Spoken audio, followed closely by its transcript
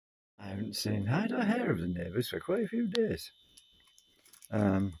haven't seen hide or hair of the neighbours for quite a few days.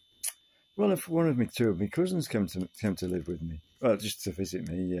 Well, if one of my cousins came to live with me, well, just to visit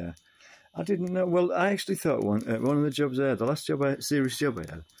me, I didn't know. Well, I actually thought one of the jobs I had, the last serious job I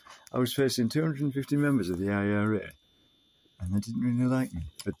had, I was facing 250 members of the IRA, and they didn't really like me.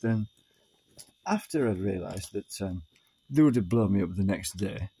 But then, after I realised that they would have blown me up the next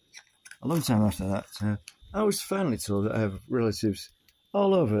day, a long time after that, I was finally told that I have relatives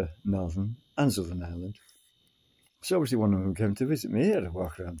all over Northern and Southern Ireland. So obviously one of them came to visit me. He had a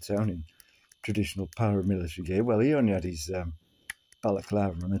walk around town in traditional paramilitary gear. Well, he only had his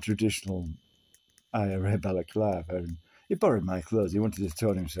balaclava on, a traditional IRA balaclava, and he borrowed my clothes. He wanted to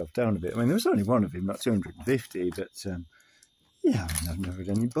tone himself down a bit. I mean, there was only one of him, not 250, but yeah, I mean, I've never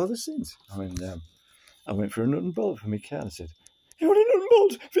had any bother since. I mean, I went for a nut and bolt for my car and I said, "You want a nut and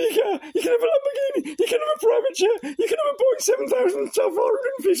bolt for your car? You can have a Lamborghini, you can have a private jet, you can have a Boeing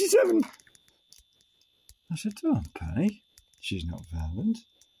 7457. I said, "Don't panic. She's not violent.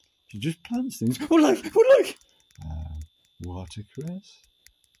 She just plants things. What like? Watercress,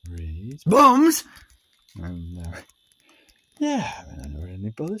 reeds, bombs!" And yeah, I mean, I never had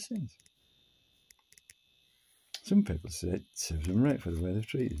any bother since. Some people say it serves them right for the way they've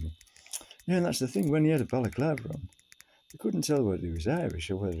treated me. Yeah, and that's the thing. When he had a balaclava on, they couldn't tell whether he was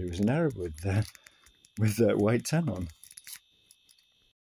Irish or whether he was an Arab with white tan on.